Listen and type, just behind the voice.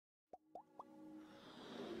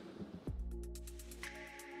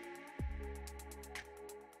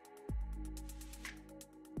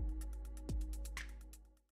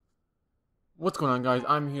What's going on, guys?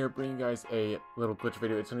 I'm here bringing you guys a little glitch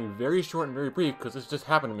video. It's going to be very short and very brief because this just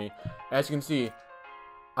happened to me. As you can see,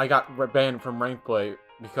 I got banned from rank play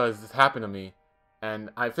because this happened to me,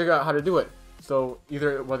 and I figured out how to do it. So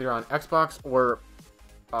either whether you're on Xbox or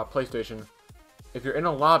PlayStation, if you're in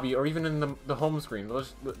a lobby or even in the home screen,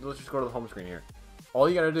 let's just go to the home screen here. All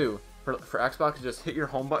you gotta do for Xbox is just hit your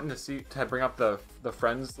home button to bring up the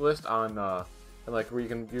friends list on like where you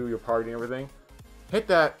can view your party and everything. Hit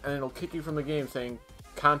that, and it'll kick you from the game saying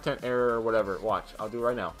content error or whatever. Watch, I'll do it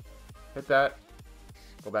right now. Hit that,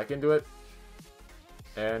 go back into it,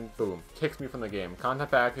 and boom, kicks me from the game. Content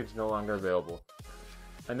package no longer available.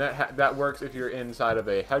 And that works if you're inside of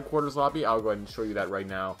a headquarters lobby. I'll go ahead and show you that right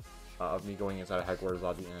now, of me going inside a headquarters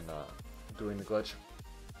lobby and doing the glitch.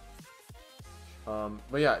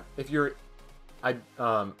 But yeah, if you're, I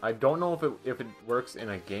don't know if it works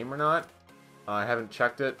in a game or not. I haven't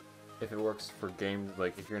checked it. If it works for games,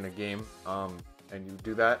 like if you're in a game, and you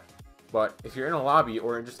do that. But if you're in a lobby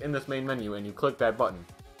or just in this main menu and you click that button,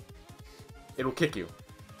 it'll kick you.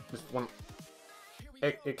 Just one.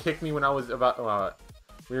 It kicked me when I was about.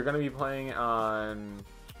 We were gonna be playing on.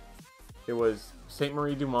 It was Saint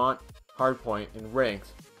Marie Dumont Hardpoint in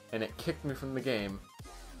ranked, and it kicked me from the game.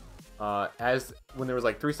 When there was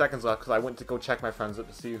like 3 seconds left, because I went to go check my friends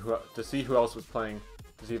to see who else was playing.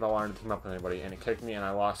 To see if I wanted to team up with anybody, and it kicked me, and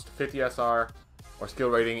I lost 50 SR or skill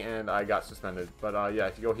rating, and I got suspended. But yeah,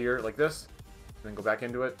 if you go here like this, and then go back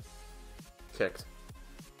into it, kicked.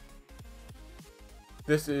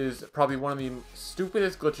 This is probably one of the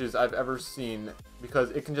stupidest glitches I've ever seen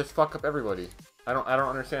because it can just fuck up everybody. I don't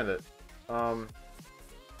understand it. But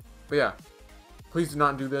yeah, please do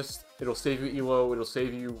not do this. It'll save you ELO. It'll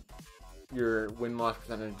save you your win-loss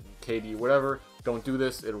percentage, KD, whatever. Don't do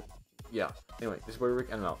this. Yeah. Anyway, this is where Rick,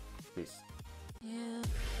 and I'm out. Peace.